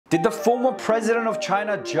Did the former president of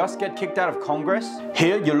China just get kicked out of Congress?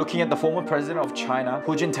 Here you're looking at the former president of China,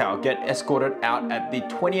 Hu Jintao, get escorted out at the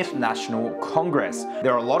 20th National Congress.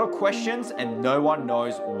 There are a lot of questions and no one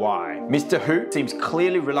knows why. Mr. Hu seems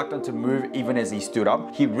clearly reluctant to move even as he stood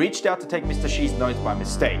up. He reached out to take Mr. Xi's notes by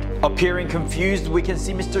mistake. Appearing confused, we can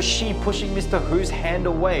see Mr. Xi pushing Mr. Hu's hand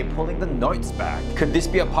away, pulling the notes back. Could this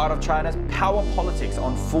be a part of China's power politics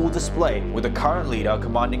on full display, with the current leader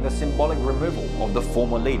commanding the symbolic removal of the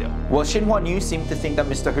former leader? Well, Xinhua News seemed to think that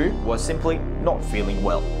Mr. Hu was simply not feeling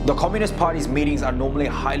well. The Communist Party's meetings are normally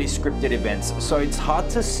highly scripted events, so it's hard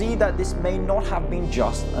to see that this may not have been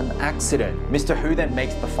just an accident. Mr. Hu then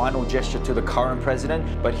makes the final gesture to the current president,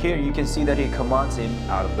 but here you can see that he commands him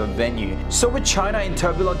out of the venue. So with China in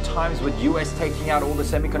turbulent times, with US taking out all the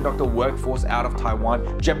semiconductor workforce out of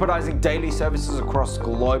Taiwan, jeopardizing daily services across the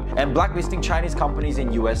globe, and blacklisting Chinese companies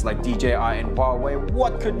in US like DJI and Huawei,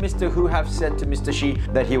 what could Mr. Hu have said to Mr. Xi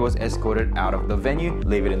that he was escorted out of the venue?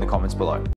 Leave it in the comments below.